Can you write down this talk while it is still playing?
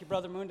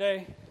Brother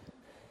Munde.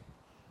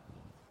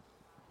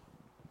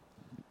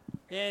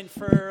 And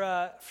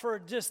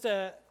for just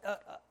a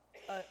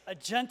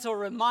gentle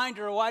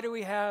reminder, why do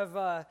we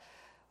have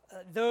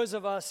those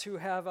of us who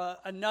have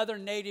another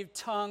native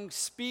tongue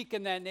speak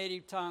in that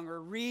native tongue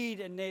or read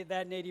in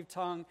that native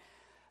tongue?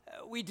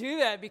 We do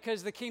that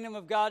because the kingdom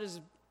of God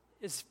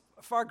is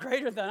far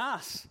greater than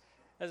us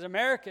as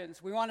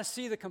Americans. We want to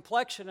see the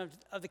complexion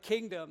of the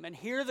kingdom and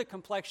hear the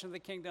complexion of the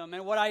kingdom.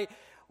 And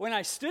when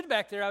I stood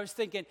back there, I was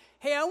thinking,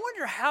 hey, I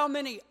wonder how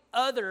many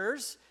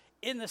others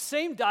in the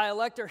same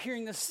dialect are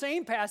hearing the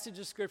same passage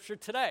of Scripture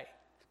today.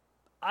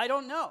 I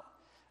don't know,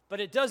 but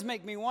it does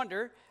make me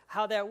wonder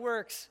how that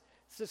works.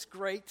 It's just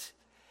great.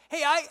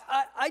 Hey, I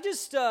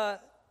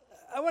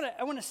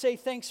want to say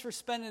thanks for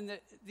spending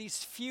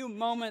these few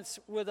moments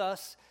with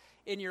us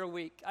in your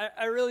week.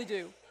 I really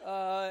do.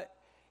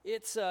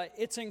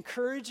 It's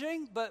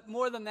encouraging, but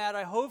more than that,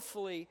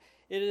 hopefully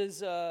it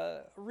is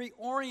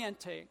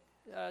reorienting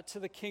to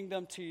the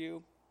kingdom to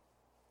you.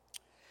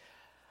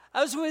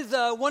 I was with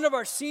one of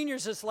our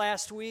seniors this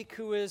last week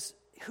who is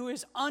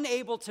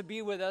unable to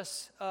be with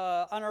us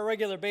on a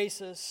regular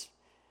basis.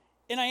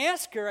 And I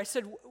asked her, I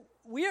said,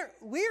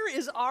 where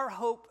is our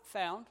hope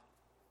found?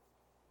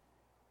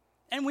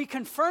 And we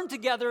confirmed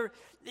together,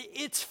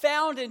 it's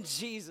found in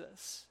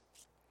Jesus.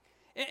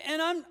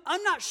 And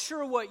I'm not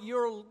sure what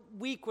your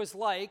week was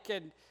like.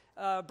 And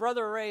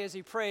Brother Ray, as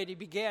he prayed,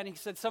 he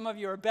said, some of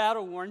you are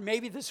battle-worn.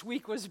 Maybe this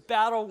week was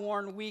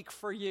battle-worn week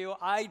for you.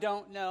 I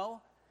don't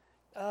know.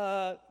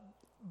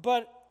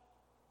 But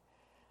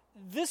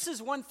this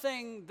is one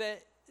thing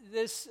that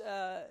this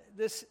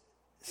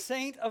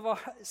saint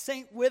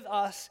with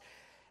us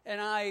and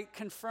I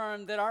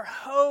confirmed, that our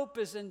hope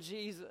is in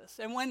Jesus.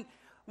 And when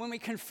we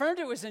confirmed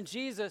it was in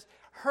Jesus,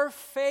 her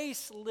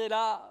face lit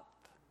up.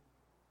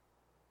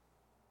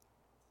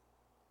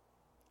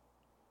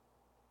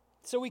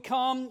 So we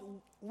come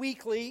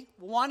weekly,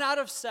 1 out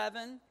of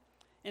 7,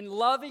 in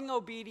loving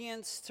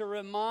obedience to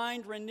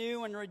remind,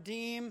 renew, and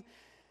redeem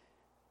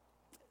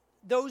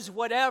those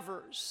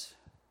whatevers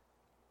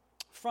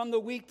from the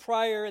week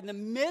prior in the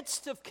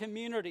midst of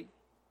community.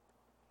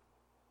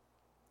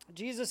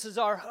 Jesus is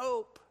our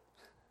hope.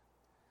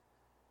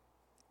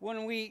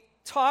 When we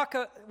talked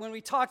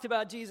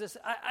about Jesus,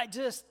 I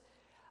just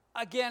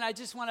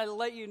want to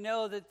let you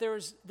know that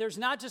there's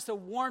not just a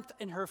warmth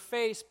in her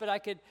face, but I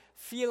could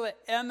feel it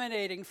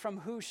emanating from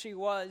who she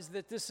was,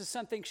 that this is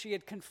something she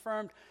had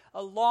confirmed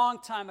a long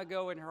time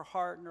ago in her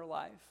heart and her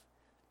life.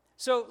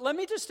 So let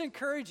me just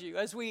encourage you,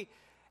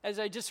 as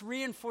I just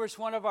reinforce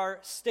one of our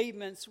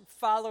statements,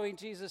 following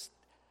Jesus,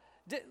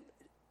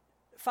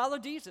 follow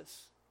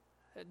Jesus.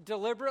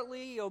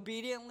 Deliberately,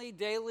 obediently,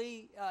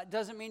 daily.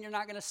 Doesn't mean you're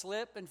not going to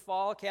slip and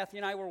fall. Kathy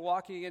and I were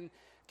walking in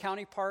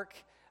County Park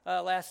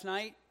last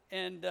night,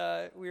 and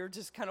we were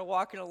just kind of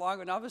walking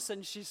along, and all of a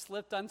sudden she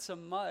slipped on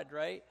some mud,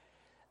 right?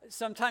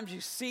 Sometimes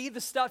you see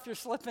the stuff you're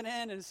slipping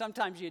in, and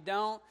sometimes you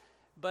don't,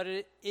 but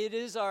it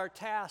is our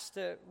task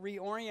to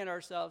reorient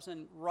ourselves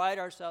and right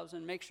ourselves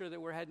and make sure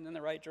that we're heading in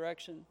the right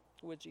direction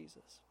with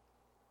Jesus.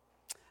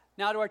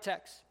 Now to our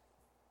text.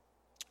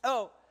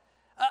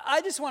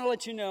 I just want to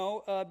let you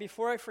know,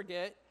 before I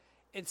forget,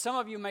 and some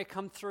of you may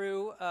come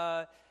through,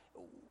 I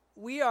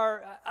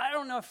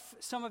don't know if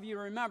some of you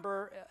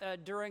remember,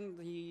 during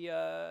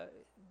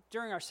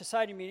our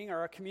society meeting or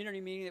our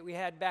community meeting that we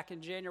had back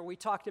in January, we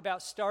talked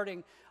about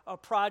starting a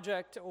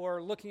project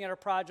or looking at a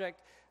project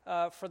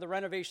for the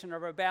renovation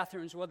of our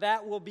bathrooms. Well,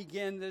 that will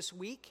begin this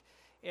week,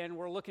 and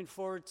we're looking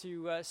forward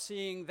to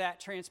seeing that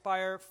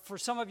transpire. For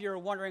some of you are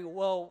wondering,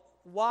 well,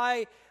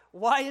 why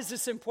is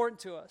this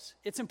important to us?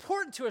 It's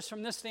important to us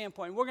from this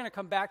standpoint. We're going to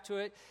come back to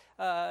it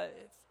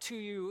to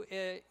you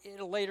at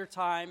a later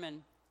time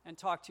and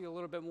talk to you a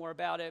little bit more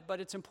about it. But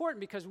it's important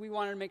because we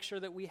wanted to make sure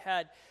that we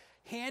had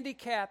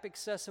handicap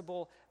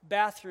accessible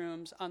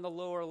bathrooms on the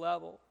lower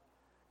level.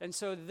 And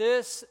so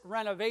this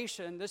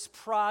renovation, this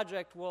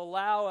project will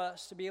allow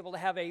us to be able to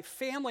have a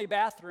family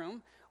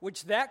bathroom,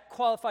 which that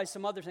qualifies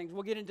some other things.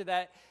 We'll get into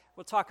that.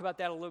 We'll talk about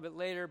that a little bit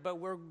later, but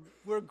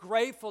we're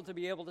grateful to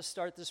be able to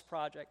start this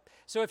project.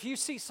 So if you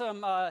see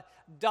some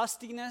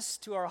dustiness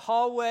to our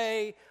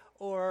hallway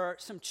or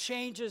some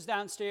changes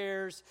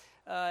downstairs,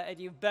 and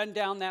you've been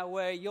down that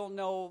way, you'll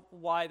know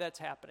why that's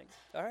happening.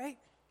 All right?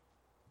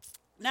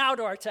 Now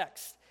to our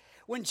text.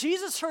 When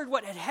Jesus heard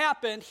what had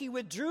happened, he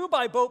withdrew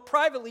by boat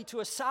privately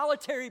to a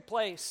solitary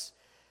place.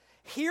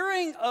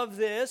 Hearing of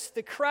this,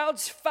 the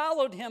crowds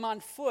followed him on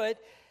foot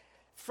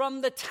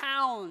from the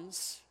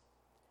towns.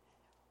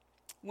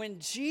 When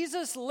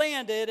Jesus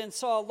landed and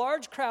saw a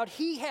large crowd,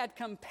 he had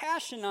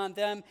compassion on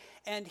them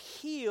and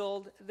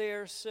healed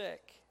their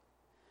sick.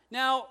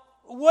 Now,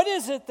 what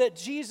is it that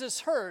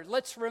Jesus heard?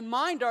 Let's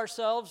remind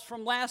ourselves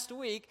from last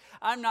week.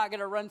 I'm not going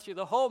to run through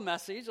the whole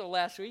message of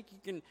last week. You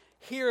can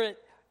hear it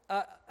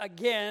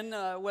again,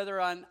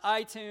 whether on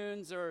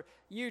iTunes or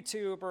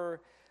YouTube or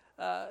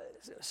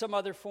some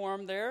other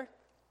form there.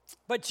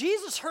 But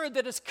Jesus heard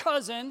that his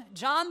cousin,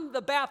 John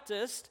the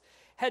Baptist,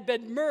 had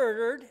been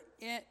murdered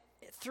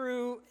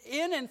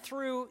in and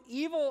through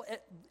evil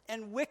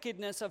and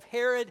wickedness of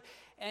Herod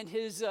and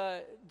his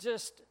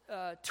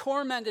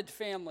tormented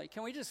family.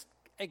 Can we just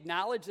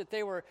acknowledge that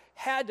they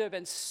had to have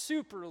been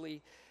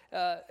superly,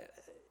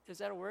 is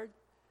that a word?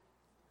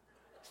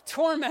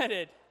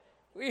 Tormented.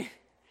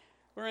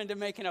 We're into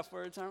making up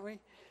words, aren't we?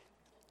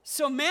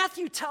 So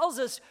Matthew tells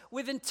us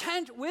with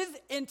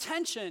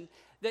intention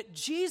that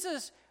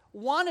Jesus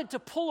wanted to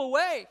pull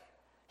away.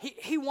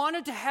 He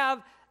wanted to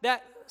have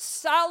that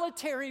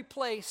solitary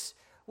place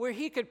where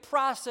he could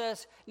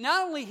process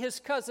not only his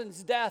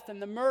cousin's death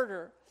and the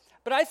murder,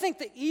 but I think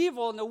the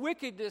evil and the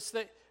wickedness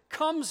that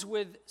comes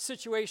with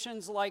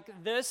situations like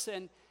this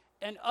and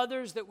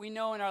others that we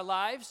know in our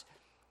lives.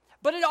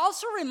 But it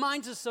also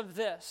reminds us of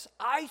this,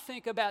 I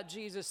think, about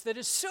Jesus that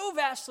is so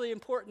vastly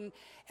important,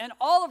 and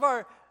all of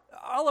our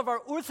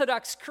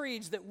Orthodox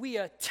creeds that we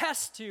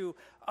attest to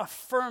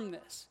affirm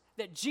this,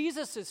 that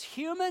Jesus is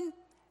human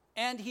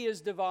and he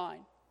is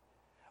divine.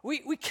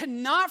 We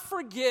cannot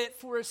forget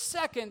for a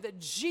second that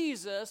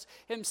Jesus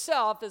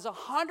himself is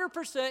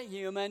 100%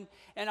 human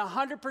and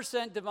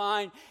 100%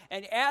 divine,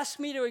 and ask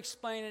me to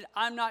explain it,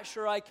 I'm not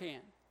sure I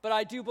can, but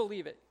I do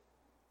believe it.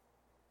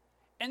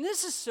 And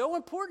this is so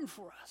important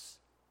for us.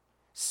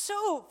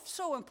 So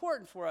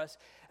important for us.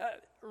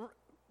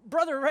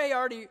 Brother Ray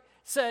already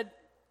said,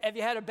 have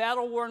you had a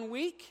battle-worn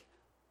week?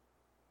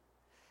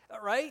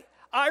 All right?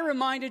 I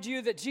reminded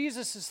you that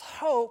Jesus is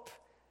hope.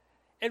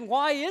 And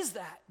why is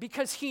that?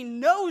 Because he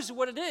knows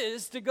what it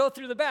is to go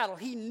through the battle.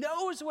 He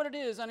knows what it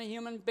is on a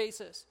human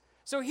basis.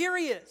 So here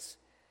he is,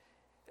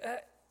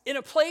 in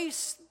a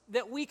place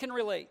that we can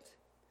relate.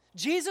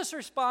 Jesus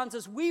responds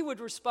as we would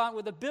respond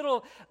with a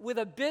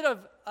bit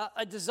of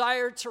a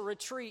desire to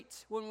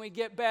retreat when we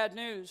get bad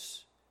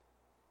news.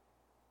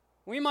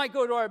 We might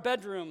go to our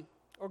bedroom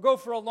or go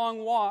for a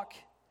long walk.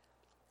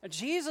 And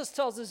Jesus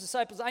tells his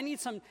disciples, I need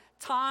some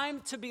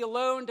time to be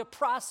alone to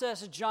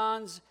process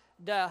John's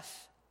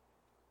death.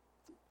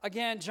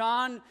 Again,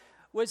 John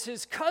was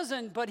his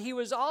cousin, but he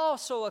was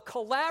also a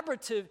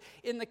collaborative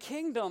in the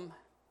kingdom.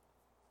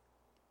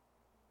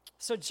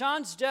 So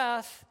John's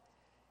death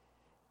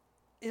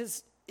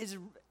is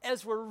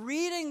as we're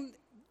reading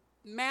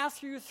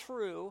Matthew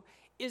through,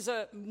 is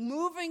a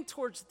moving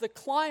towards the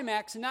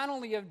climax, not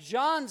only of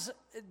John's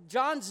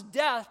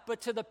death, but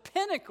to the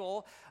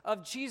pinnacle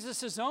of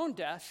Jesus' own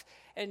death.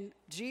 And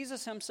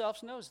Jesus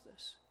himself knows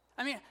this.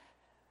 I mean,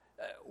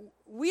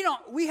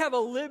 we have a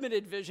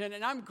limited vision,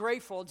 and I'm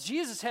grateful.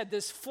 Jesus had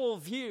this full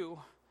view.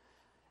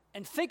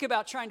 And think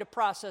about trying to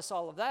process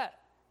all of that.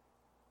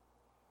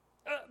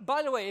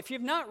 By the way, if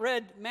you've not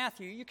read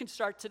Matthew, you can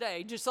start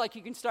today, just like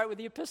you can start with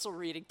the epistle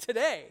reading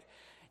today.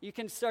 You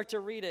can start to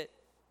read it.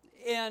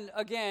 And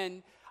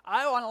again,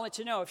 I want to let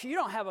you know, if you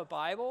don't have a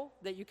Bible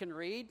that you can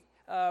read,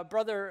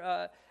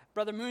 Brother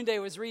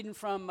Moonday was reading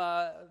from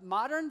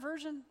Modern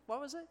Version. What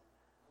was it?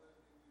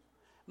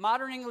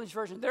 Modern English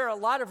Version. There are a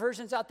lot of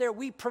versions out there.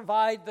 We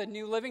provide the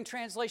New Living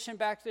Translation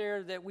back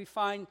there that we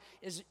find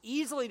is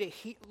easily to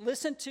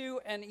listen to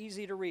and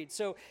easy to read.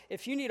 So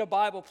if you need a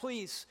Bible,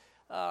 please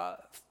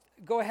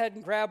go ahead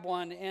and grab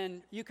one,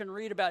 and you can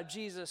read about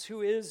Jesus,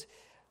 who is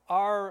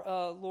our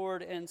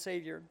Lord and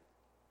Savior.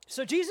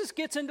 So Jesus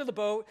gets into the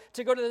boat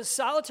to go to this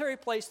solitary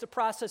place to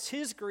process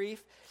his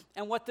grief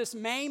and what this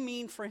may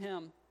mean for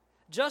him.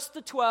 Just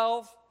the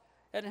 12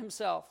 and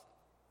himself.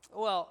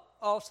 Well,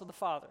 also the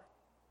Father.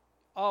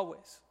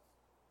 Always.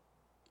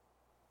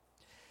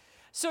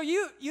 So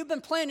you've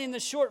been planning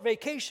this short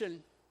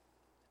vacation.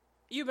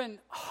 You've been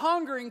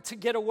hungering to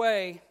get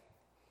away.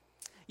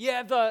 You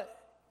have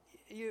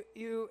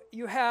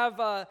you have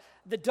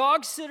the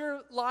dog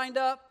sitter lined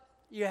up.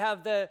 You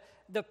have the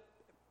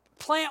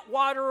plant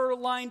waterer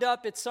lined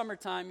up. It's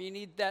summertime. You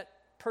need that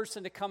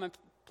person to come and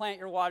plant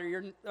your water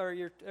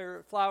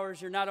your flowers.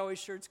 You're not always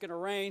sure it's going to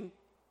rain.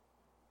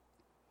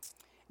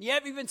 You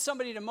have even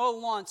somebody to mow the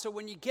lawn, so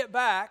when you get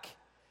back,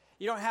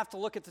 you don't have to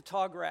look at the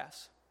tall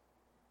grass.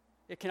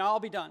 It can all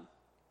be done.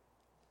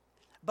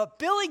 But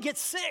Billy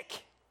gets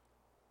sick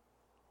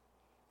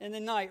in the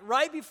night,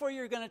 right before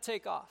you're going to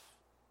take off.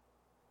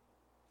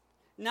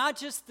 Not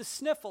just the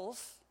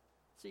sniffles,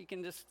 so you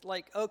can just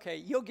okay,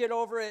 you'll get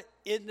over it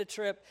in the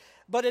trip,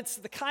 but it's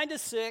the kind of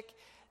sick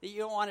that you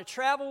don't want to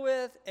travel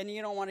with and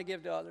you don't want to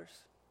give to others.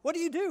 What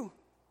do?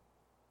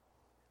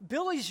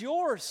 Billy's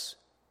yours.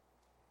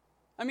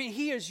 I mean,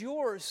 he is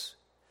yours.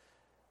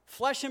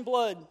 Flesh and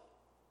blood.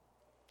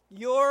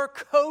 Your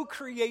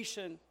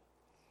co-creation.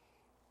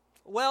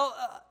 Well,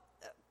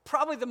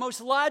 probably the most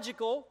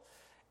logical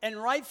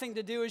and right thing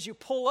to do is you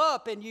pull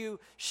up and you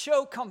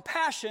show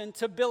compassion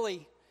to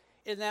Billy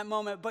in that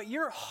moment. But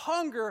your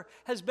hunger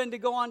has been to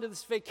go on to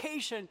this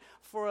vacation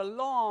for a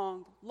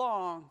long,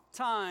 long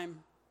time.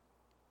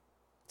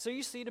 So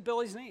you see to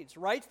Billy's needs.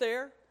 Right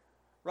there,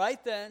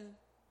 right then,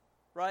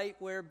 right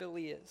where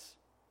Billy is.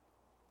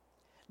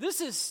 This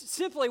is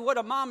simply what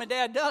a mom and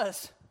dad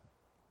does.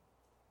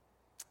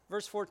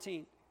 Verse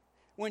 14.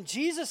 When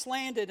Jesus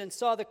landed and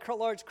saw the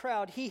large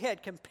crowd, he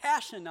had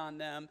compassion on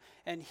them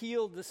and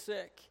healed the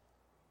sick.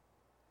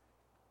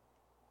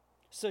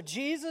 So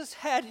Jesus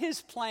had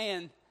his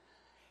plan.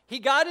 He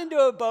got into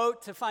a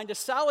boat to find a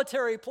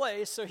solitary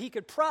place so he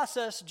could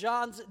process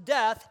John's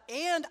death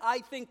and I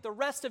think the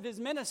rest of his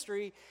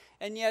ministry,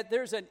 and yet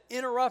there's an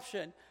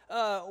interruption,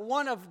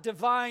 one of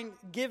divine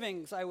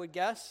givings, I would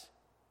guess.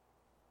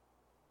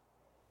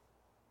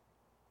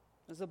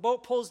 As the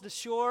boat pulls to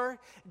shore,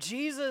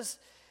 Jesus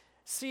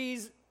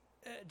sees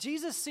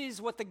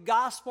what the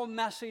gospel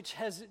message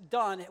has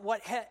done,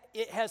 what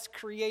it has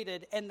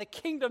created, and the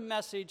kingdom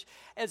message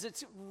as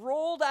it's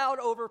rolled out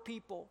over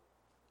people,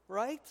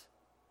 right?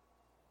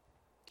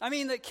 I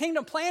mean, the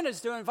kingdom plan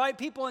is to invite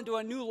people into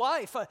a new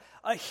life,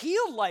 a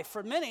healed life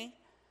for many,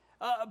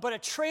 but a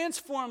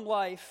transformed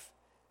life.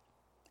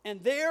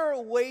 And they're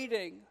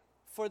waiting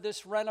for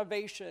this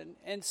renovation.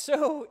 And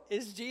so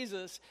is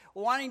Jesus,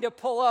 wanting to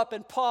pull up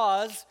and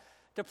pause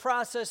to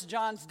process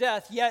John's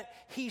death, yet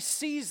he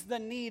sees the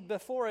need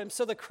before him.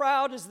 So the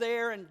crowd is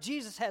there, and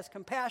Jesus has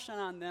compassion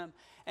on them,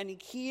 and he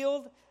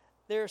healed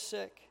their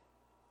sick.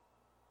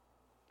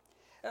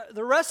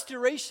 The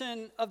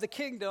restoration of the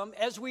kingdom,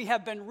 as we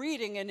have been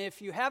reading, and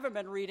if you haven't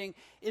been reading,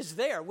 is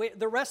there.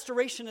 The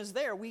restoration is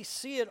there. We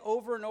see it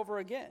over and over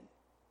again.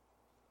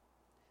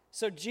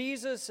 So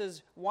Jesus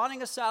is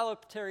wanting a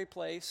solitary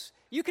place.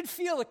 You can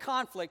feel the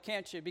conflict,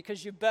 can't you?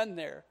 Because you've been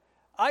there.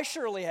 I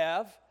surely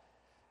have.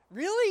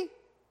 Really?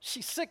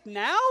 She's sick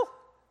now?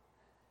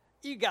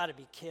 You got to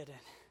be kidding.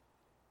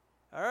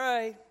 All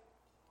right.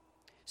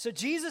 So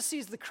Jesus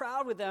sees the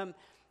crowd with them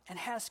and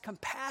has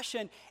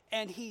compassion,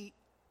 and he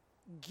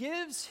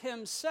gives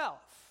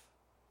himself.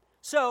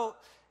 So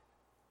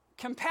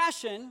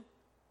compassion,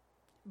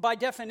 by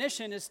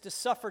definition, is to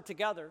suffer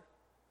together.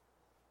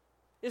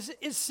 Is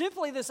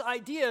simply this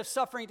idea of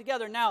suffering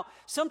together. Now,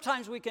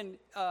 sometimes we can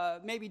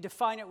maybe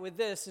define it with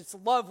this. It's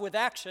love with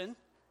action,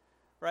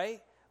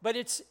 right? But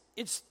it's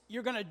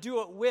you're going to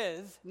do it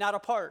with, not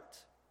apart.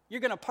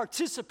 You're going to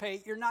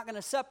participate. You're not going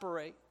to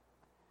separate.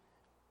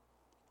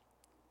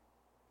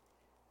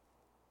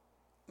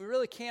 We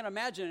really can't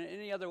imagine it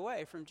any other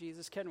way from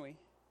Jesus, can we?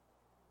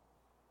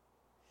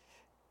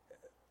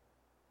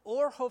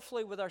 Or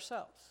hopefully with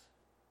ourselves.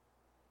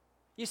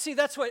 You see,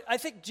 that's what I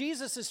think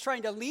Jesus is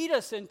trying to lead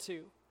us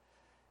into.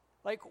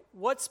 Like,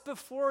 what's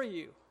before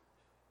you?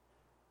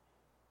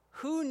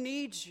 Who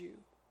needs you?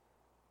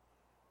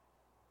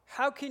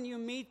 How can you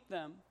meet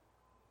them?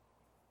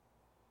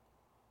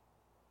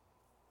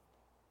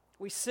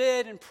 We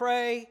sit and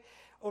pray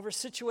over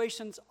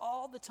situations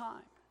all the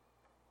time.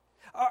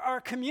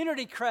 Our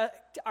community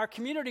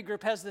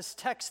group has this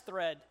text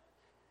thread.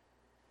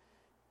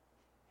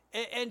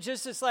 And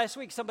just this last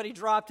week, somebody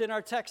dropped in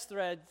our text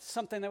thread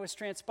something that was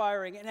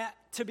transpiring. And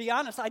to be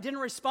honest, I didn't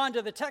respond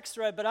to the text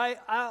thread, but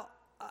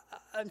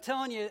I'm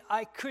telling you,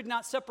 I could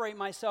not separate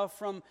myself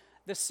from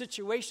the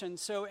situation.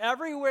 So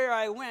everywhere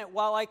I went,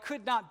 while I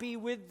could not be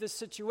with the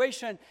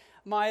situation,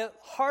 my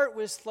heart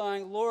was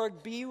flowing,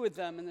 Lord, be with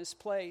them in this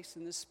place,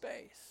 in this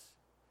space.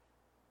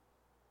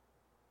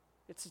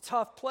 It's a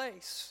tough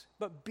place,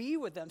 but be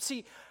with them.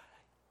 See,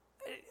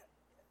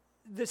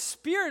 the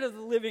Spirit of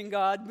the living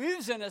God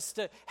moves in us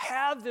to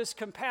have this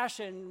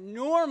compassion.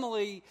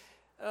 Normally,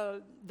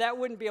 that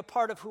wouldn't be a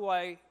part of who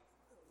I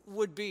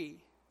would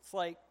be. It's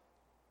like,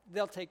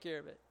 they'll take care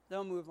of it.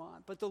 They'll move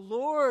on. But the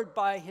Lord,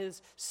 by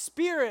His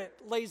Spirit,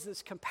 lays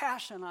this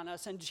compassion on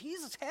us. And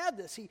Jesus had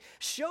this. He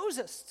shows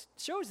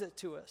it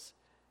to us.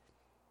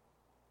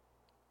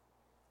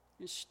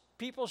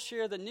 People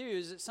share the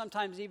news. It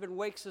sometimes even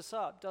wakes us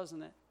up,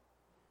 doesn't it?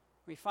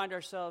 We find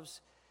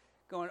ourselves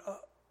going,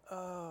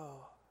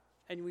 oh.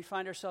 And we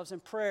find ourselves in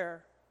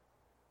prayer,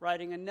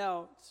 writing a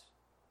note,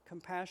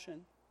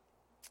 compassion.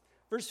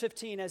 Verse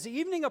 15, as the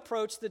evening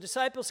approached, the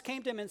disciples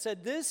came to him and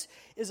said, this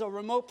is a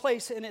remote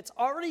place and it's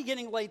already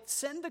getting late.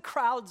 Send the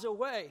crowds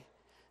away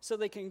so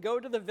they can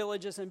go to the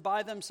villages and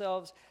buy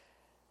themselves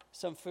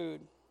some food.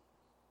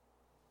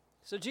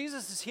 So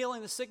Jesus is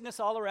healing the sickness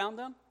all around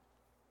them.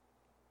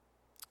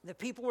 The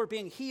people were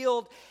being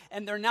healed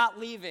and they're not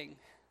leaving.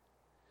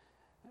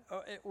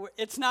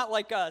 It's not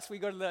like us. We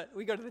go to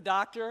the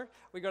doctor,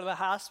 we go to the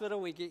hospital,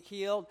 we get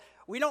healed.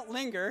 We don't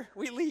linger,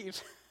 we leave.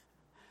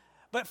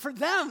 But for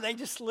them, they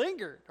just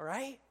lingered,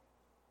 right?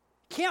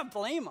 Can't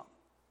blame them,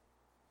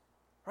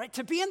 right?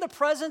 To be in the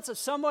presence of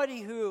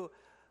somebody who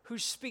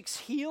speaks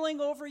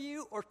healing over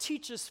you or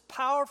teaches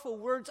powerful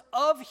words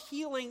of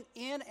healing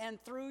in and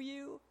through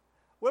you,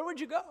 where would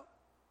you go?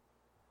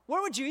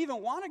 Where would you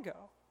even want to go?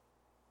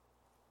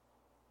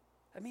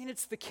 I mean,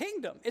 it's the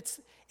kingdom. It's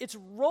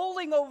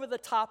rolling over the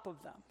top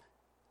of them.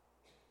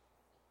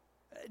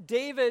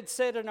 David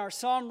said in our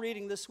psalm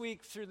reading this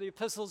week through the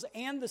epistles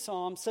and the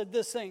psalms, said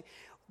this thing,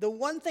 the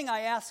one thing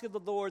I ask of the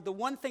Lord, the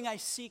one thing I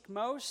seek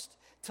most,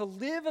 to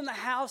live in the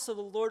house of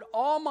the Lord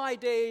all my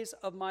days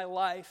of my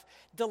life,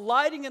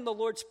 delighting in the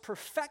Lord's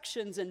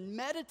perfections and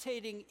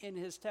meditating in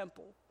His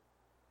temple.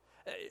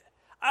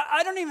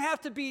 I don't even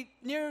have to be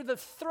near the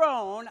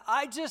throne.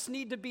 I just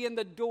need to be in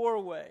the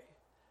doorway.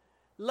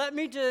 Let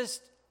me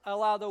just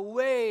allow the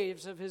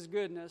waves of His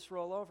goodness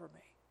roll over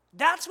me.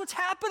 That's what's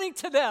happening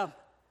to them.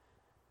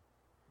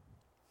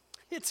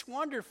 It's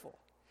wonderful.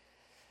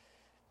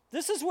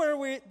 This is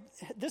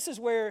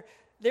where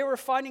they were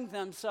finding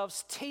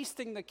themselves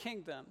tasting the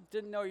kingdom.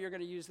 Didn't know you were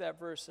going to use that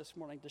verse this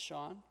morning,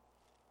 Deshaun.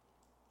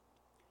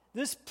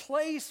 This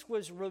place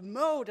was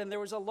remote, and there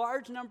was a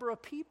large number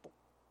of people.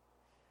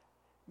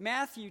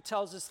 Matthew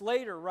tells us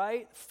later,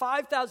 right?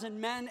 5,000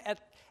 men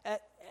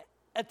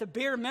at the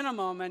bare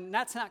minimum, and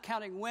that's not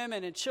counting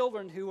women and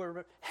children who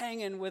were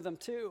hanging with them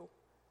too.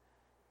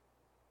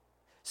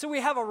 So we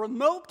have a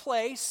remote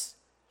place,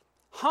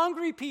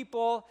 hungry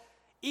people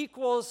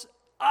equals,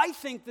 I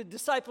think the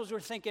disciples were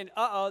thinking,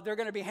 they're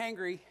going to be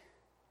hangry.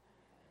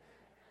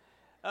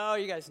 Oh,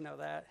 you guys know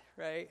that,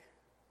 right?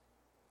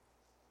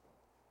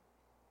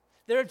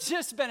 There have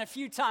just been a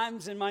few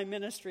times in my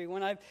ministry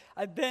when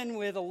I've been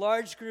with a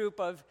large group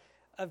of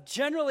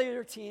generally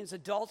their teens.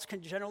 Adults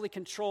can generally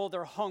control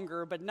their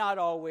hunger, but not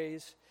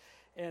always.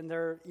 And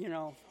they're,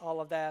 all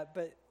of that.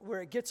 But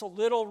where it gets a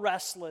little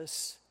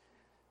restless,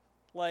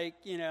 like,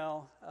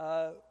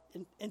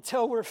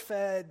 until we're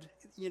fed,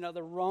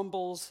 the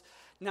rumbles,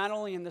 not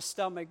only in the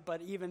stomach,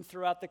 but even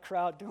throughout the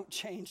crowd, don't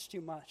change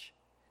too much.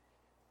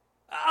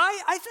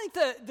 I think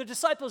that the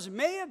disciples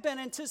may have been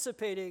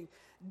anticipating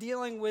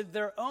dealing with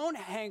their own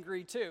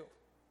hangry too.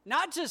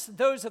 Not just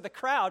those of the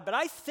crowd, but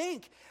I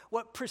think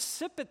what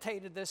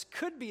precipitated this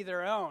could be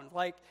their own.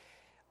 Like,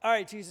 all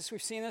right, Jesus,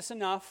 we've seen this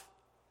enough.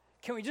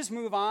 Can we just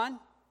move on?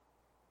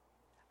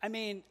 I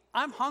mean,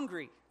 I'm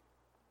hungry.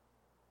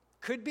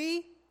 Could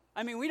be.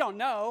 I mean, we don't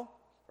know,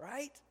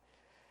 right?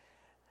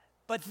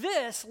 But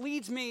this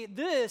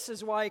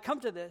is why I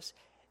come to this.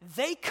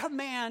 They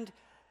command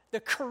the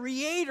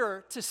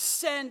Creator to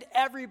send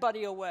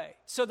everybody away.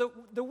 So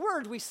the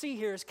word we see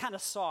here is kind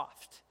of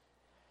soft.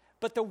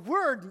 But the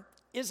word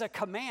is a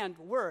command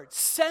word.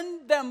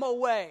 Send them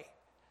away.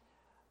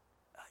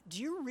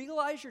 Do you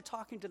realize you're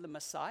talking to the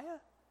Messiah?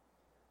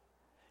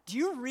 Do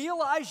you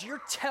realize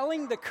you're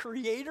telling the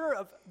Creator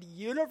of the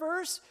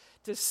universe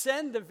to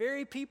send the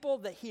very people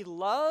that He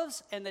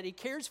loves and that He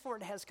cares for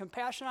and has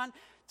compassion on,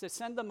 to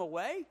send them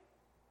away?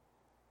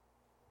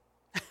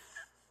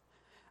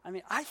 I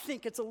mean, I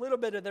think it's a little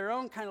bit of their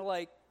own kind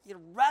of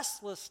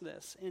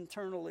restlessness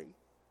internally.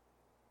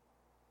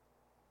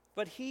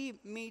 But He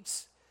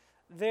meets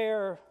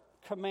their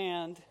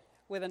command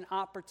with an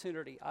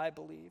opportunity, I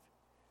believe.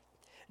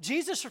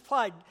 Jesus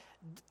replied,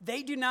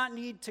 they do not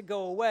need to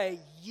go away.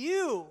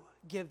 You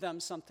give them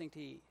something to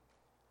eat.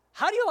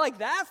 How do you like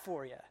that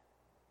for you?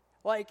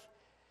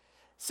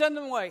 Send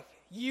them away.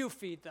 You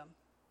feed them.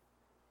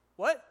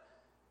 What?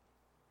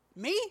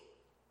 Me?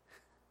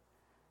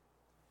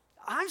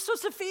 I'm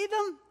supposed to feed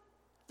them?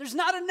 There's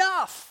not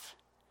enough.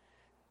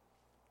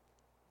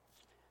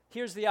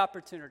 Here's the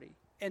opportunity.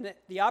 And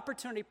the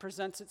opportunity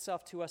presents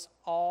itself to us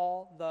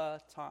all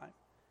the time.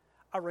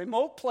 A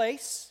remote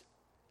place,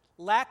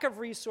 lack of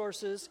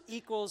resources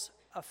equals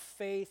a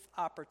faith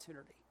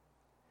opportunity.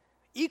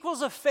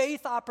 Equals a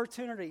faith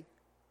opportunity.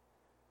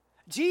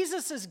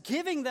 Jesus is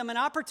giving them an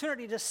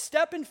opportunity to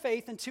step in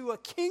faith into a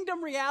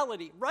kingdom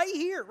reality right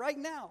here, right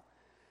now.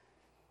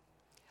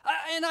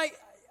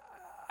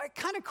 I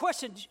kind of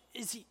question,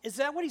 is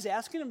that what He's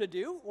asking them to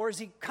do? Or is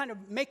He kind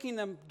of making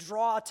them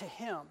draw to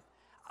Him?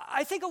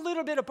 I think a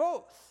little bit of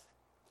both.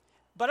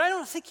 But I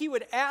don't think He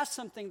would ask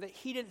something that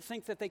He didn't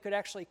think that they could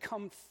actually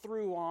come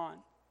through on.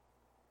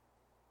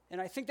 And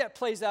I think that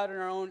plays out in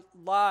our own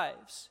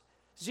lives.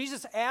 Is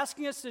Jesus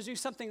asking us to do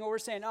something where we're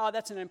saying,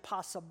 that's an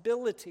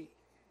impossibility?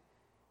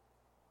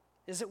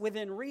 Is it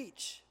within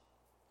reach?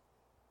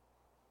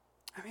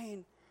 I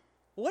mean,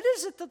 what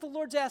is it that the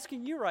Lord's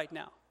asking you right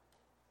now?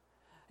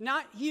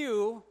 Not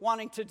you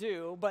wanting to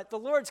do, but the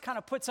Lord's kind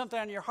of put something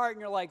on your heart and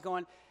you're like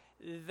going,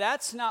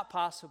 that's not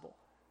possible.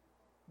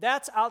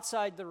 That's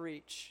outside the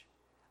reach.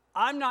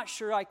 I'm not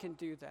sure I can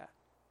do that.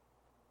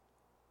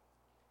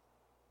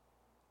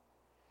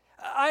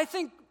 I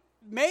think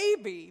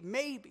maybe,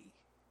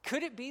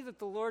 could it be that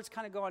the Lord's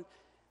kind of going,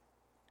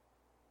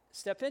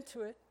 step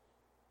into it.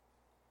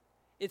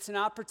 It's an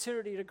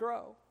opportunity to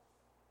grow.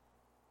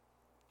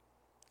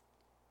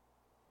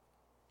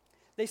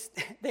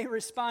 They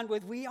respond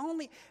with, we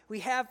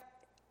have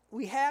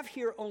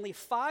here only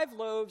 5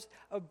 loaves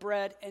of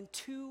bread and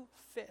 2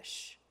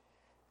 fish.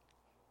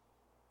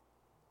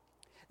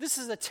 This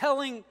is a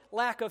telling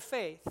lack of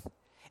faith.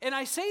 And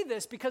I say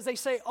this because they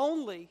say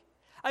only.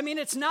 I mean,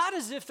 it's not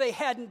as if they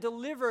hadn't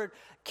delivered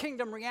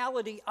kingdom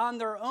reality on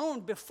their own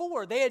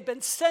before. They had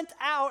been sent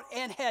out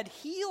and had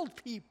healed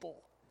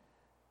people.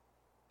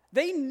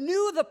 They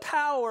knew the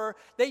power,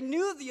 they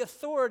knew the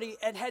authority,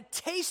 and had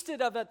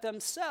tasted of it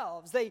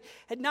themselves. They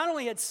had not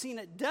only had seen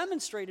it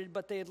demonstrated,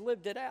 but they had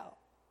lived it out.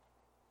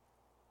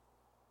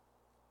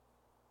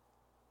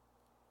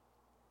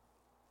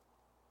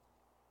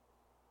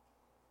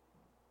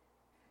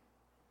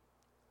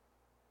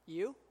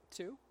 You,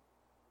 too?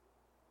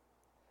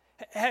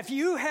 Have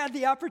you had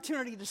the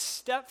opportunity to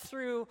step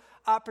through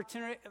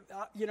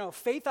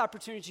faith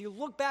opportunities? You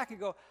look back and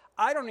go,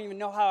 I don't even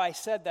know how I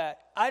said that.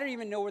 I don't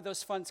even know where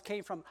those funds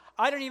came from.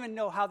 I don't even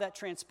know how that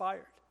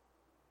transpired.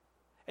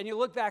 And you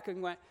look back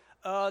and went,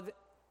 but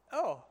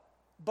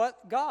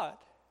God,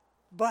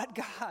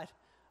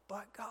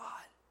 but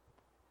God.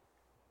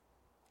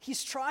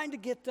 He's trying to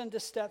get them to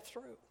step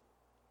through.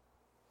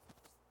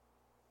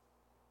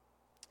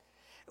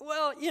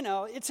 Well,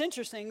 it's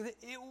interesting.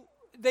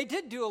 They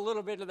did do a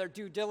little bit of their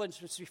due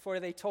diligence before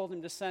they told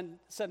him to send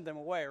them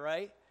away,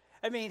 right?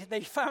 I mean,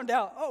 they found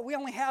out, we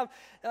only have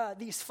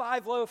these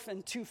 5 loaves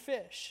and 2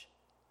 fish.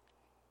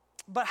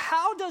 But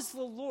how does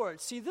the Lord,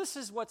 see, this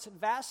is what's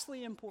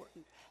vastly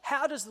important.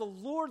 How does the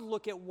Lord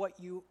look at what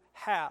you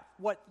have,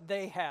 what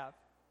they have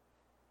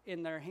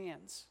in their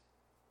hands?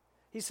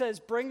 He says,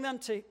 bring them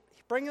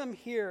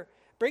here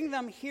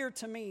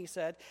to me, he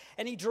said.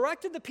 And he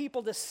directed the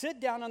people to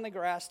sit down on the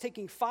grass,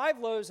 taking 5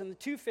 loaves and the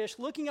 2 fish,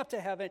 looking up to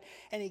heaven,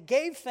 and he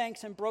gave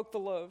thanks and broke the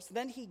loaves.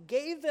 Then he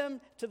gave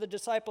them to the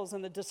disciples,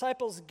 and the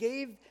disciples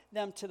gave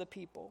them to the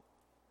people.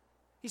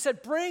 He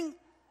said, bring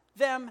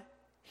them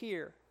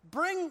here.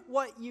 Bring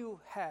what you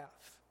have.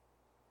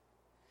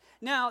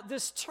 Now,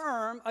 this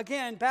term,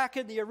 again, back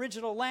in the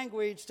original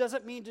language,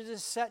 doesn't mean to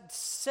just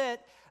sit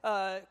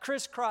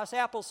crisscross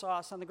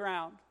applesauce on the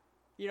ground,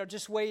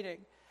 just waiting.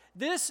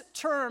 This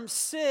term,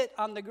 sit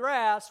on the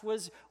grass,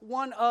 was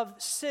one of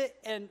sit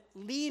and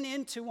lean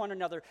into one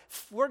another.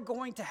 We're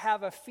going to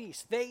have a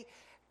feast. They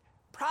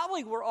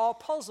probably were all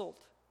puzzled.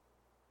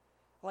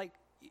 Like,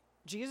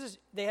 Jesus,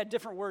 they had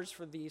different words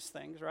for these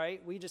things,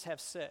 right? We just have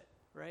sit,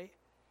 right?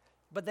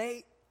 But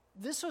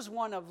this was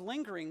one of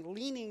lingering,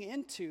 leaning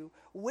into,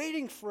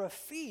 waiting for a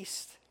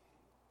feast.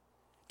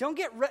 Don't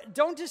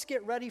just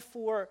get ready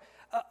for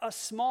a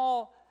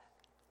small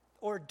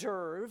hors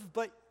d'oeuvre,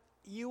 but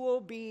you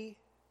will be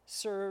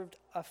served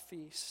a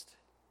feast.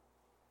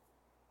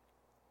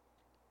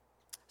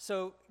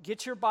 So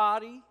get your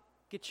body,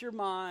 get your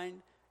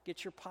mind,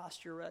 get your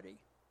posture ready.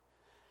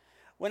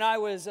 When I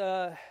was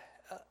a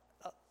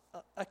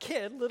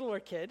littler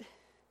kid,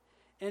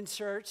 in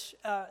church,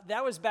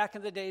 that was back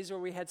in the days where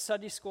we had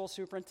Sunday school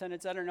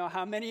superintendents. I don't know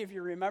how many of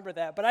you remember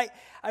that, but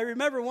I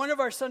remember one of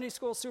our Sunday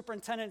school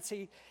superintendents,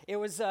 it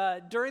was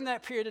during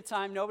that period of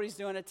time, nobody's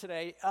doing it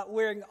today,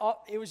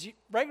 it was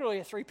regularly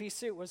a 3-piece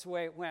suit was the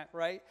way it went,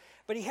 right?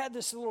 But he had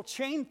this little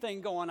chain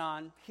thing going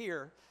on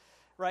here,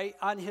 right,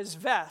 on his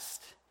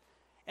vest.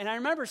 And I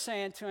remember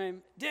saying to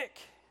him, Dick,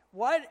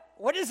 what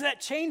is that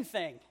chain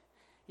thing?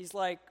 He's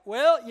like,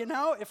 well,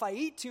 if I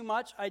eat too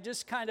much, I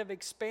just kind of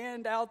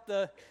expand out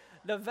the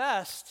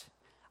vest.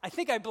 I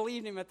think I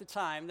believed him at the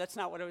time. That's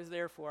not what it was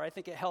there for. I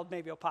think it held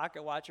maybe a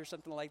pocket watch or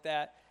something like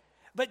that.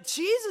 But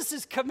Jesus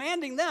is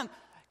commanding them,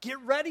 get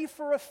ready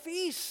for a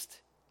feast.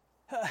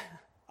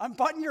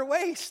 Unbutton your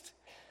waist.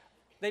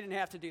 They didn't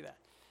have to do that.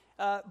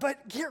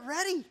 But get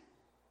ready.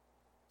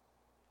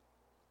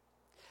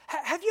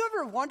 Have you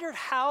ever wondered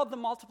how the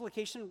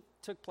multiplication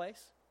took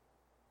place?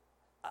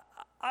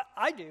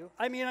 I do.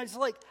 I mean, it's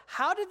like,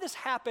 how did this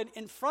happen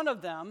in front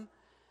of them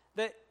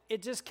that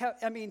it just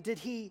kept, did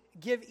he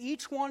give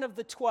each one of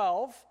the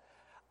 12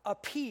 a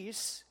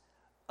piece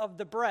of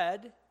the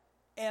bread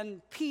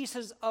and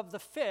pieces of the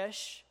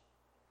fish?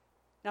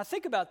 Now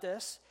think about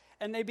this.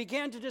 And they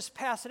began to just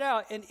pass it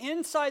out. And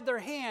inside their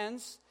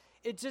hands,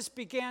 it just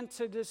began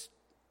to just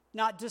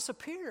not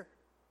disappear.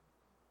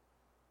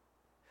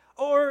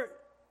 Or,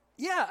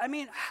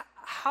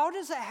 how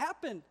does that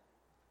happen?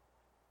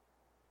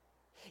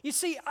 You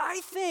see,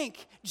 I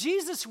think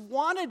Jesus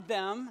wanted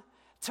them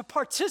to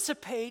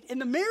participate in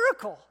the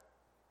miracle.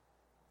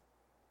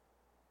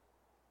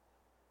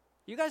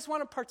 You guys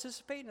want to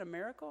participate in a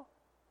miracle?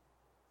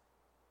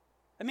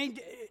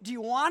 Do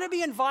you want to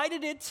be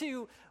invited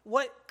into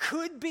what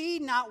could be,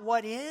 not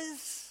what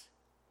is?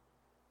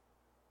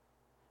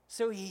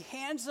 So he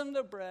hands them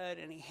the bread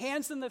and he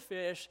hands them the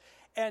fish,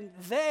 and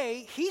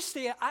he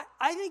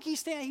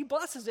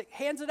blesses it,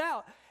 hands it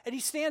out, and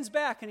he stands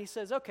back and he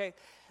says, okay,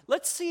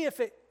 let's see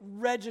if it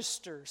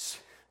registers.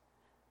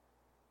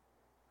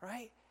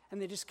 Right?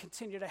 And they just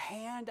continue to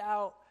hand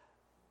out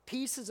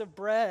pieces of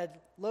bread,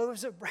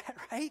 loaves of bread,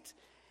 right?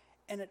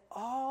 And it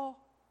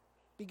all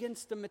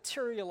begins to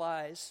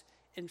materialize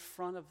in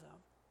front of them.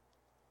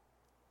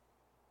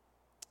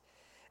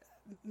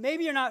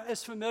 Maybe you're not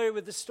as familiar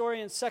with the story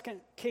in 2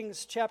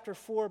 Kings chapter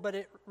 4, but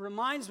it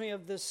reminds me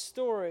of this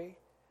story,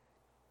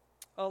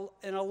 an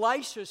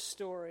Elisha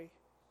story.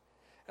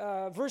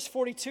 Verse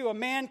 42, a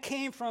man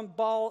came from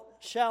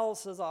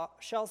Baal-Shalzah,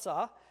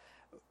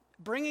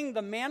 bringing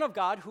the man of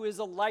God, who is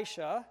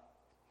Elisha,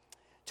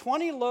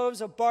 20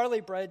 loaves of barley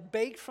bread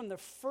baked from the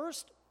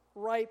first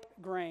ripe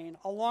grain,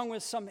 along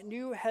with some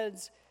new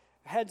heads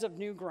of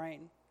new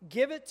grain.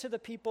 Give it to the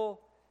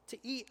people to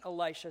eat,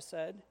 Elisha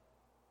said.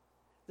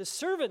 The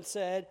servant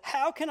said,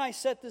 how can I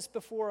set this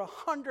before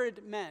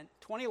 100 men,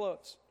 20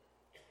 loaves?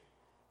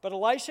 But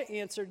Elisha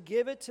answered,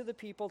 give it to the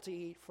people to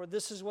eat, for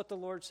this is what the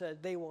Lord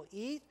said, they will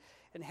eat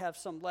and have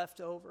some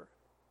left over.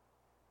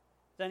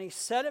 Then he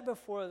set it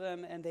before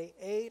them, and they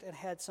ate and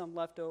had some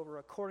left over,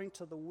 according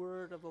to the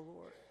word of the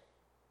Lord.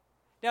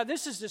 Now,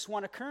 this is just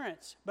one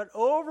occurrence, but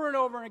over and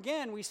over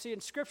again, we see in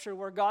Scripture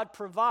where God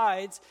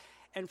provides,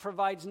 and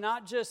provides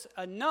not just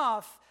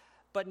enough,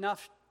 but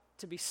enough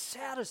to be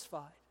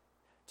satisfied,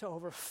 to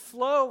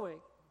overflowing,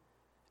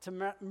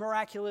 to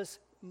miraculous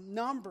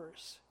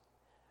numbers.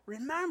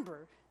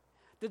 Remember,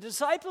 the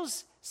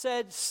disciples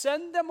said,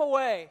 send them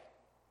away.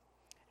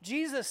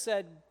 Jesus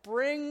said,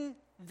 bring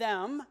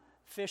them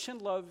fish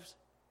and loaves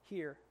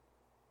here.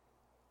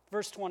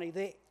 Verse 20,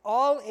 they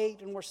all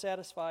ate and were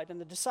satisfied, and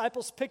the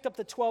disciples picked up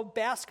the 12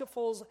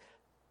 basketfuls.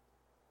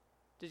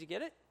 Did you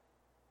get it?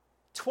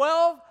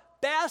 12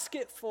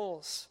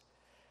 basketfuls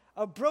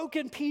of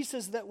broken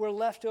pieces that were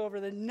left over.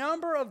 The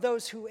number of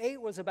those who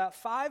ate was about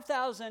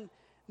 5,000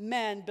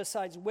 men,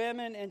 besides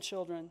women and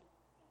children.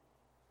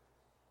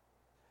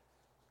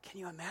 Can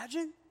you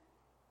imagine?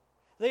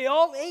 They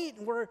all ate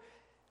and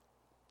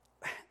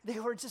they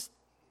were just,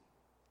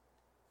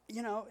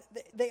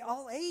 they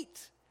all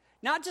ate.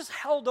 Not just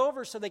held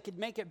over so they could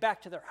make it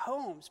back to their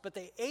homes, but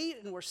they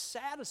ate and were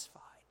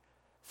satisfied,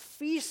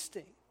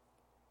 feasting.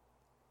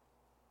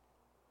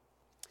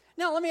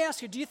 Now, let me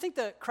ask you, do you think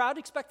the crowd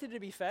expected to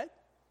be fed?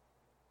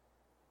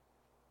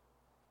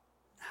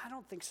 I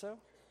don't think so.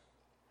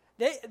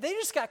 They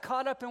just got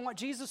caught up in what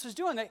Jesus was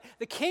doing.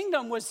 The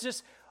kingdom was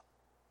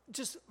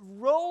just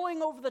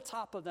rolling over the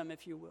top of them,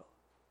 if you will,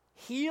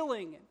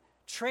 healing and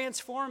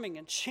transforming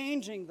and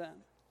changing them.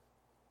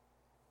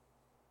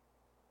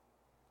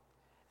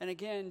 And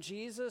again,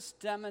 Jesus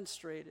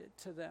demonstrated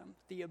to them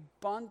the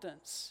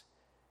abundance,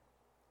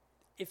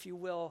 if you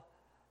will,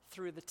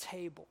 through the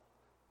table.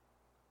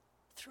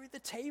 Through the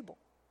table.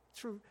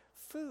 Through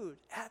food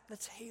at the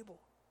table.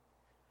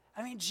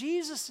 I mean,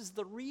 Jesus is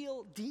the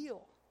real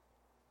deal.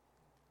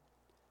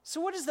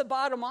 So what is the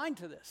bottom line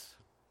to this?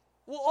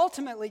 Well,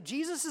 ultimately,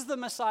 Jesus is the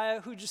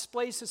Messiah who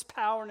displays his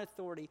power and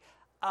authority,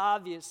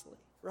 obviously,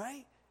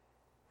 right?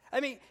 I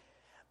mean,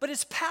 but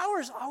his power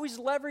is always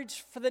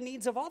leveraged for the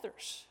needs of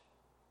others.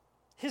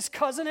 His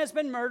cousin has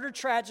been murdered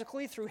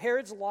tragically through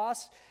Herod's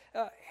loss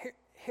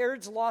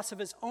of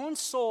his own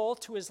soul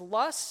to his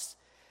lusts,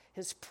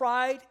 his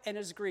pride, and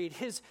his greed.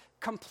 His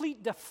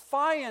complete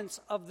defiance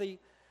of the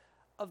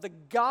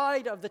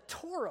guide of the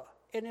Torah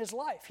in his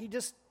life. He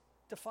just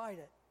defied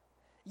it.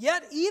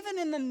 Yet, even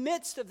in the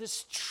midst of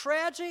this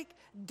tragic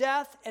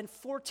death and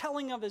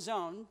foretelling of his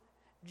own,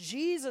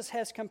 Jesus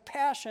has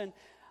compassion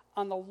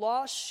on the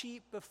lost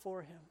sheep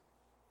before him.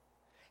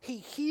 He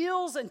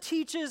heals and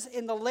teaches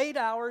in the late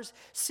hours,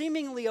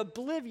 seemingly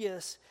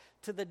oblivious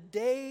to the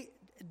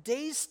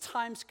day's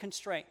time's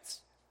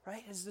constraints,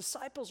 right? His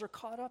disciples are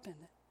caught up in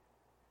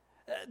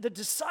it. The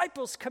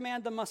disciples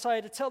command the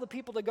Messiah to tell the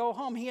people to go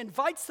home. He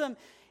invites them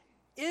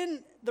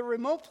in the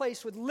remote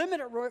place with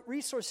limited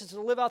resources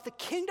to live out the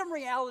kingdom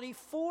reality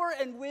for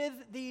and with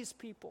these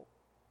people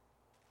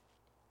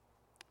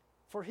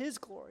for his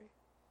glory.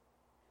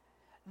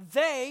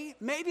 They,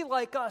 maybe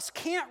like us,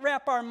 can't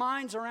wrap our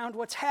minds around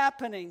what's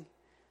happening.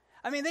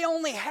 I mean, they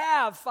only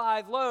have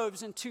 5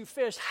 loaves and 2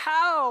 fish.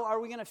 How are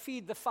we going to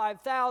feed the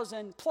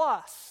 5,000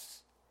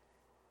 plus?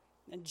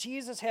 And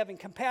Jesus, having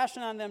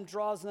compassion on them,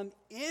 draws them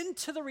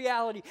into the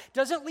reality,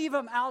 doesn't leave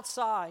them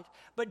outside,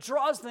 but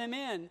draws them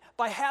in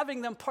by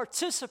having them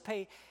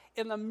participate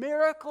in the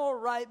miracle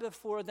right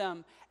before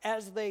them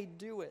as they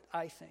do it,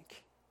 I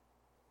think.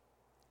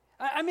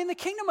 I mean, the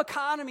kingdom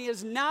economy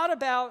is not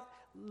about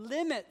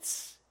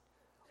limits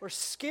or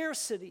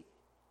scarcity.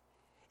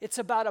 It's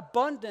about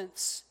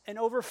abundance and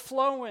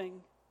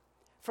overflowing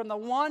from the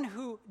one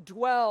who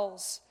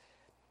dwells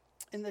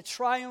in the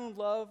triune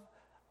love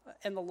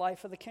and the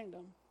life of the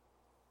kingdom.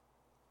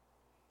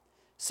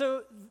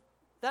 So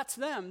that's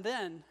them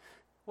then.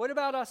 What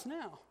about us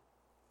now?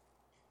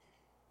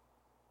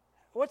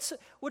 What's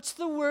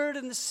the word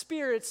and the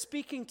Spirit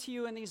speaking to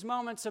you in these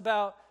moments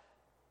about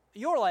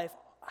your life?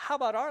 How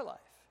about our life?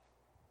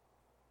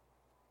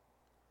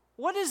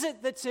 What is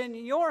it that's in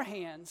your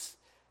hands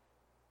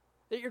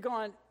that you're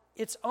going,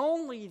 it's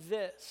only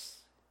this?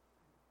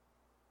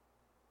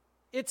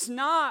 It's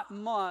not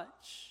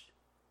much,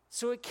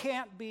 so it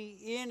can't be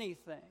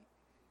anything.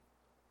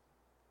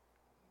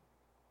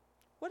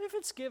 What if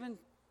it's given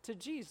to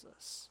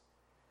Jesus?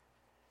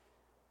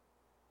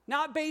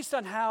 Not based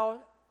on how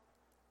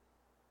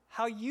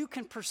you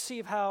can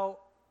perceive how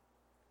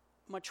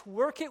much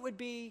work it would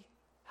be,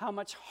 how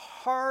much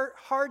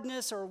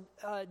hardness or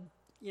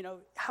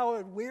how it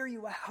would wear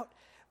you out,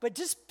 but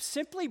just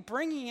simply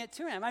bringing it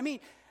to him. I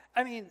mean,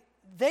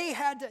 they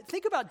had to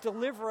think about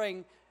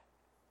delivering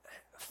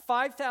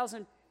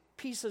 5,000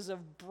 pieces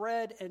of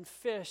bread and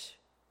fish.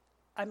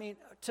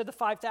 To the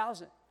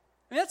 5,000.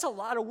 That's a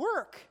lot of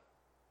work.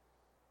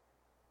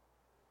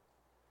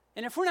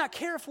 And if we're not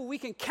careful, we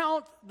can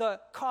count the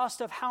cost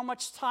of how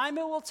much time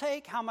it will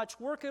take, how much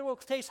work it will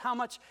take, how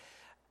much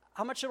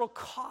it will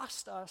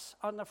cost us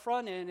on the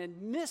front end,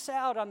 and miss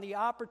out on the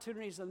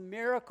opportunities of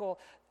miracle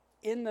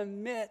in the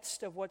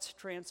midst of what's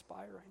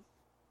transpiring.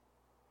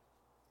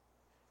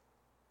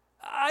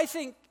 I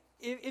think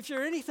if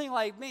you're anything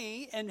like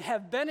me and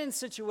have been in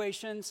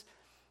situations,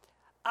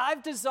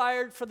 I've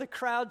desired for the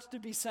crowds to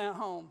be sent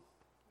home.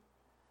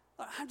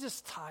 I'm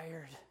just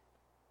tired.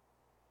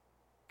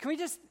 Can we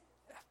just,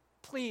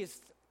 please,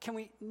 can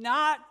we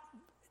not?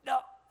 No,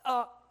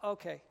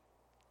 okay,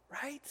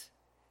 right?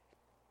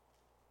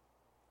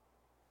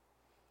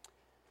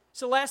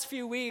 So last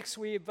few weeks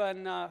we've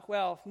been,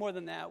 more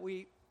than that.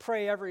 We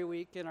pray every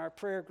week in our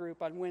prayer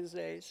group on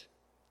Wednesdays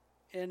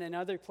and in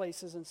other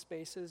places and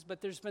spaces. But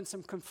there's been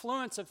some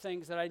confluence of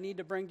things that I need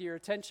to bring to your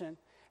attention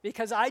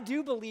because I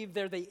do believe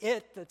they're the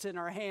it that's in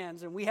our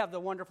hands, and we have the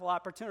wonderful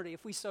opportunity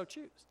if we so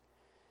choose.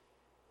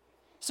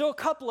 So a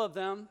couple of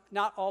them,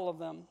 not all of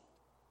them.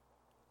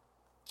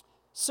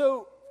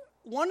 So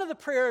one of the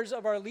prayers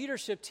of our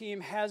leadership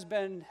team has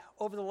been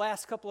over the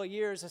last couple of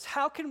years is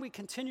how can we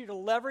continue to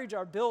leverage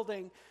our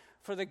building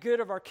for the good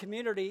of our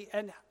community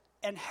and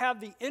have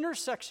the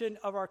intersection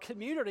of our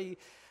community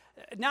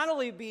not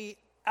only be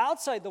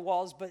outside the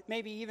walls, but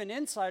maybe even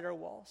inside our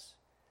walls,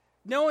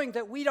 knowing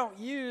that we don't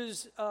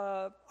use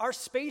our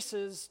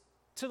spaces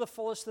to the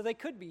fullest that they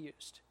could be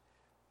used.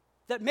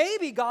 That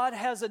maybe God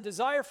has a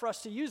desire for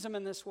us to use them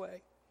in this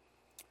way.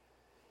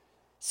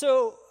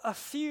 So a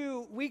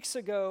few weeks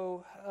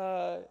ago,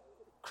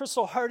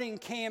 Crystal Harding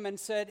came and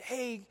said,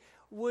 hey,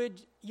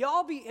 would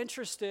y'all be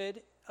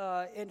interested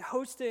in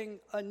hosting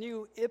a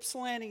new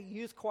Ypsilanti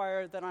youth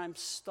choir that I'm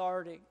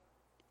starting?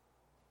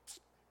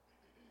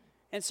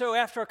 And so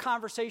after a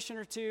conversation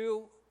or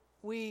two,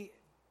 we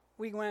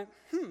went,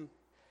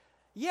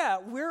 yeah,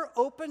 we're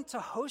open to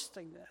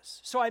hosting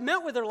this. So I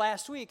met with her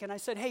last week, and I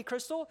said, hey,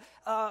 Crystal,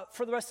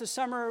 for the rest of the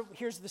summer,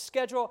 here's the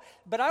schedule.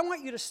 But I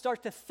want you to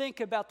start to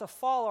think about the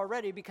fall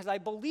already because I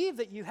believe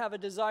that you have a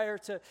desire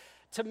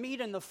to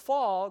meet in the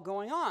fall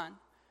going on.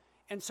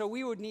 And so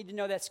we would need to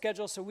know that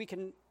schedule so we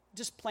can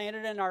just plan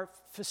it in our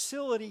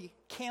facility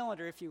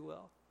calendar, if you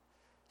will.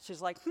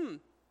 She's like,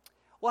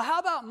 well, how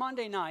about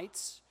Monday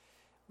nights,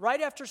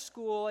 right after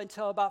school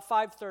until about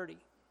 5:30?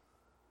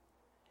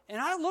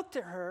 And I looked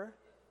at her.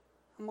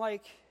 I'm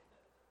like,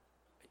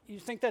 you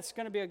think that's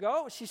going to be a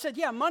go? She said,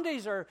 yeah,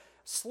 Mondays are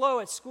slow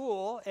at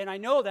school, and I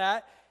know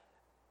that.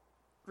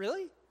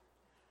 Really?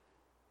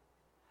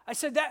 I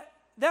said,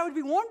 that would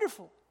be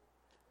wonderful,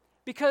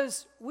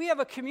 because we have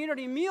a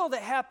community meal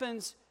that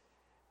happens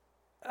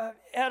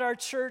at our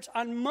church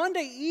on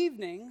Monday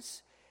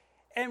evenings,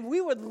 and we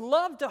would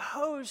love to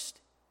host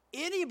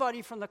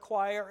anybody from the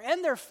choir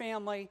and their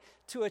family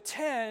to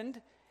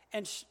attend,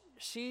 and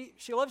she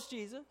loves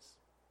Jesus.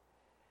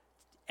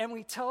 And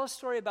we tell a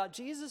story about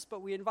Jesus,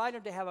 but we invite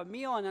them to have a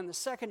meal. And on the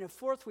second and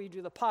fourth, we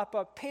do the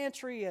pop-up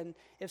pantry. And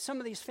if some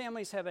of these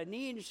families have a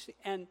need,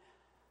 and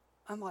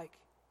I'm like,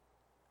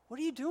 what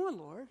are you doing,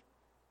 Lord?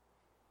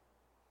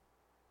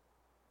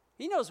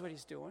 He knows what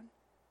he's doing.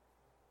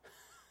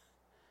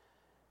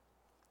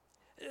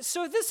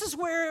 So this is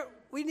where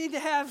we need to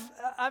have,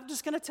 I'm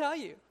just going to tell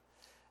you.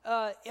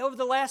 Over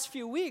the last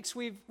few weeks,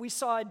 we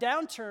saw a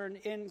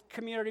downturn in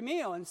community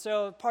meal. And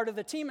so part of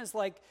the team is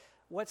like,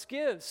 what's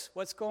gives?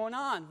 What's going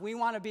on? We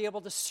want to be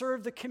able to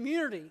serve the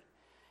community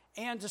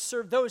and to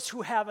serve those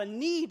who have a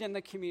need in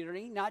the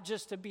community, not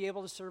just to be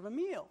able to serve a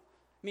meal,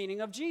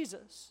 meaning of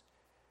Jesus.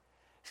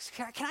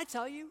 Can I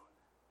tell you?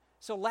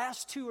 So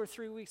last 2 or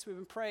 3 weeks we've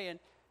been praying.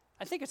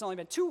 I think it's only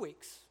been 2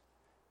 weeks.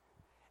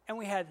 And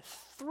we had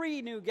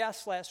 3 new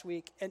guests last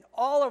week, and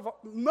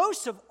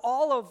most of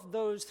all of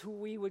those who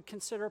we would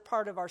consider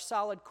part of our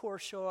solid core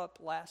show up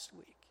last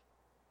week.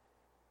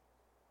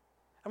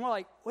 And we're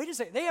like, wait a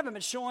second, they haven't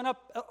been showing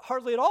up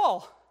hardly at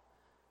all.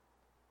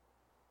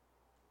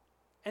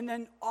 And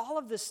then all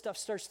of this stuff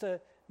starts to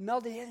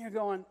meld in, and you're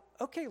going,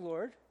 okay,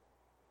 Lord.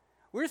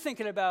 We're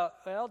thinking about,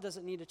 well, does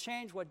it need to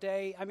change? What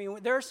day? I mean,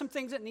 there are some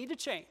things that need to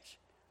change.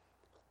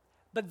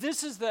 But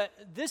this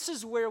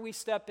is where we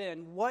step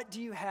in. What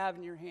do you have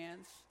in your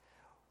hands?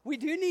 We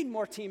do need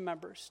more team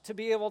members to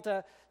be able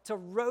to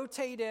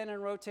rotate in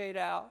and rotate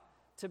out,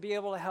 to be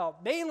able to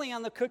help, mainly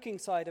on the cooking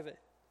side of it.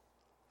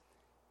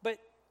 But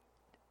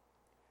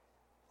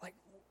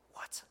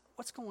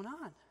what's going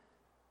on?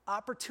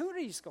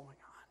 Opportunities going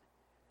on.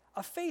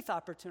 A faith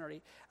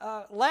opportunity.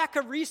 Lack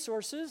of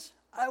resources.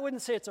 I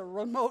wouldn't say it's a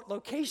remote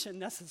location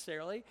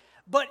necessarily,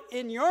 but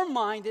in your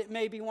mind, it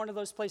may be one of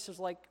those places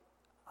like,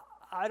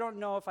 I don't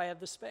know if I have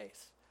the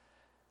space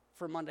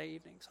for Monday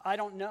evenings. I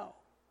don't know.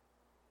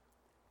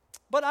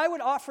 But I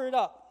would offer it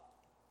up.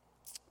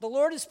 The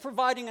Lord is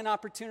providing an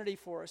opportunity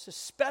for us,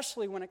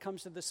 especially when it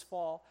comes to this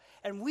fall.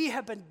 And we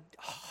have been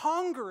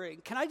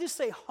hungering, can I just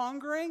say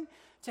hungering,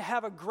 to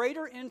have a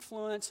greater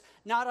influence,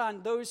 not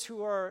on those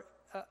who are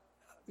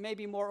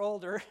maybe more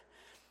older,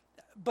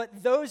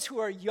 but those who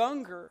are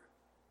younger,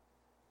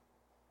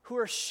 who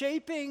are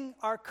shaping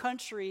our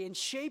country and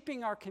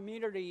shaping our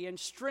community and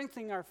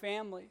strengthening our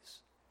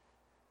families.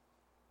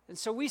 And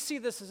so we see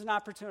this as an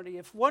opportunity.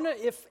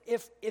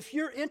 If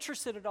you're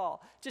interested at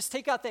all, just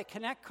take out that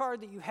Connect card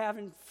that you have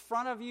in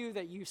front of you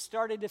that you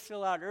started to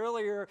fill out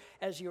earlier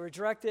as you were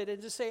directed, and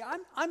just say,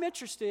 I'm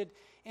interested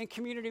in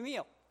community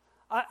meal.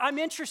 I'm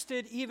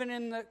interested even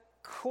in the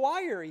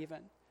choir even.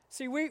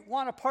 See, we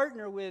want to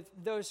partner with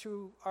those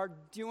who are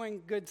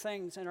doing good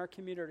things in our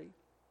community.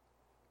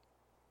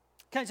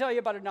 Can I tell you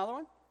about another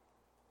one?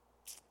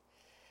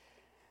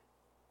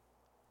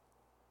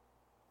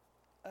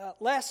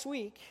 Last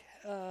week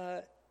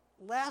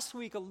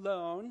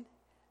alone,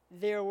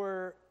 there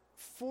were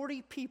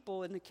 40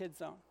 people in the Kids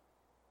Zone.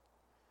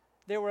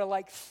 there were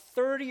like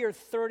 33 to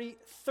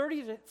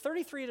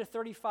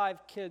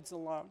 35 kids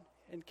alone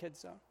in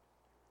Kids Zone.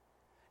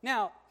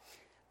 Now,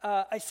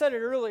 I said it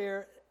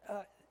earlier,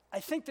 I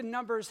think the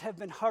numbers have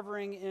been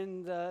hovering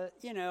in the,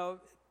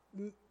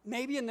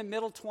 maybe in the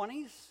middle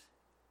 20s,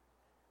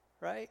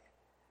 right?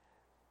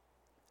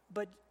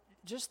 But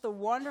just the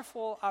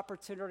wonderful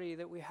opportunity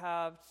that we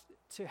have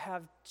to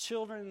have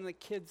children in the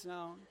Kids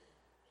Zone,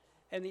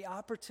 and the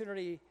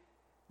opportunity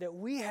that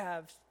we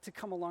have to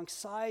come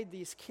alongside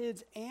these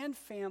kids and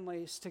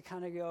families to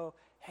kind of go,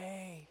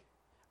 hey,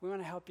 we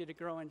want to help you to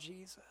grow in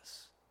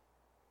Jesus.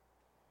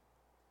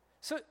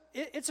 So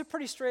it's a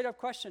pretty straight up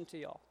question to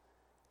y'all.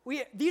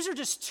 These are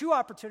just two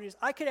opportunities.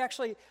 I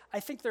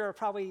think there are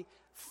probably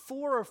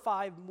 4 or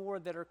 5 more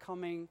that are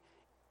coming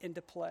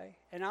into play.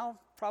 And I'll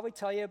probably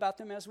tell you about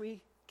them as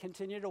we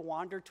continue to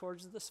wander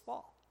towards this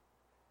fall.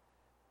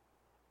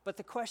 But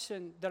the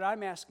question that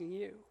I'm asking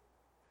you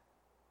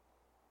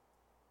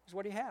is,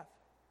 what do you have?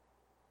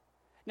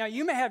 Now,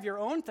 you may have your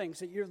own things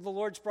that the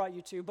Lord's brought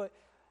you to, but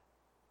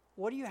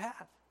what do you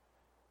have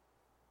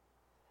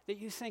that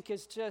you think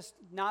is just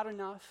not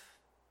enough,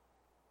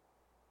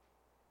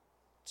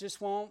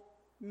 just won't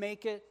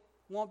make it,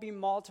 won't be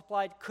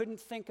multiplied, couldn't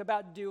think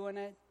about doing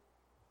it?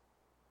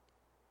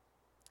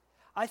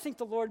 I think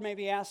the Lord may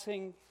be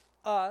asking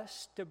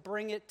us to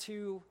bring it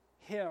to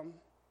Him,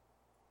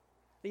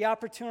 the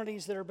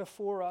opportunities that are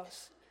before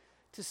us,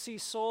 to see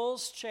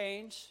souls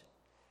changed,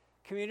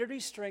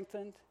 communities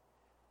strengthened.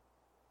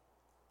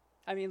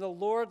 I mean, the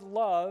Lord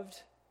loved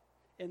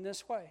in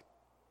this way.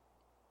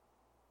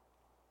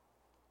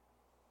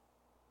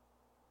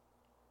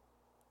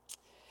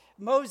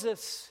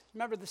 Moses,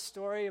 remember the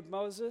story of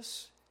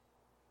Moses?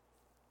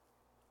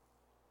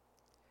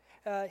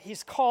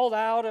 He's called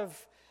out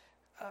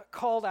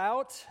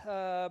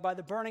by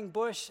the burning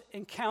bush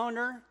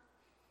encounter,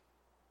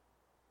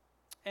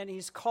 and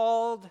he's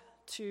called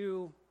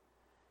to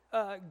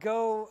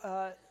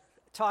go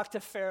talk to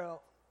Pharaoh.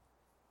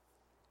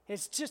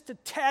 It's just a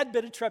tad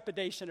bit of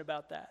trepidation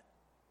about that.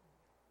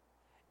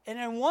 And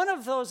in one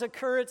of those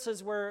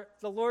occurrences where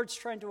the Lord's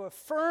trying to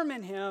affirm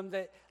in him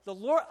that the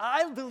Lord,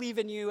 I believe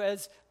in you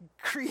as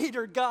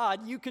creator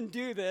God, you can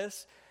do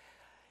this,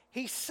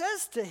 he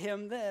says to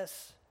him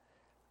this.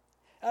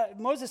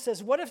 Moses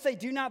says, what if they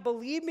do not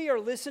believe me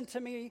or listen to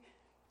me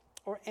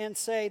and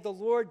say, the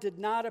Lord did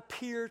not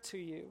appear to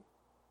you?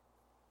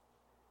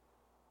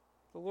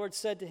 The Lord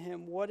said to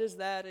him, what is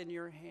that in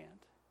your hand?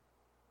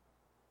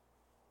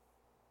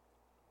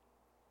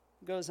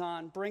 Goes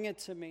on, bring it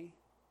to me.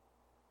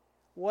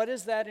 What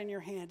is that in your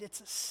hand?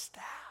 It's a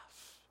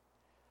staff.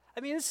 I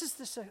mean, this is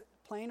just a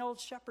plain old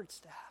shepherd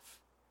staff,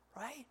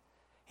 right?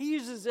 He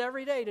uses it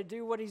every day to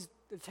do what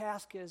the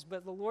task is,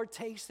 but the Lord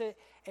takes it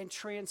and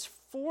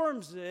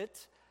transforms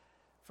it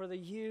for the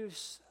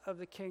use of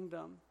the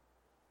kingdom,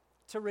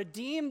 to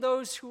redeem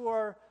those who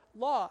are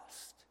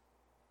lost,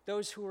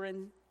 those who are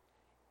in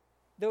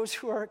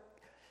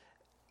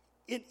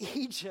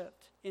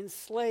Egypt,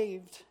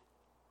 enslaved.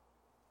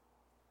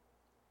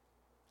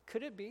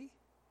 Could it be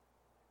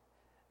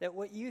that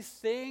what you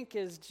think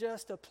is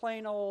just a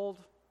plain old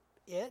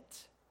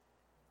it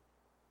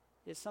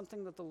is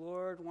something that the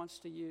Lord wants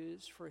to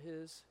use for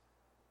His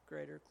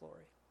greater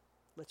glory?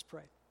 Let's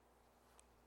pray.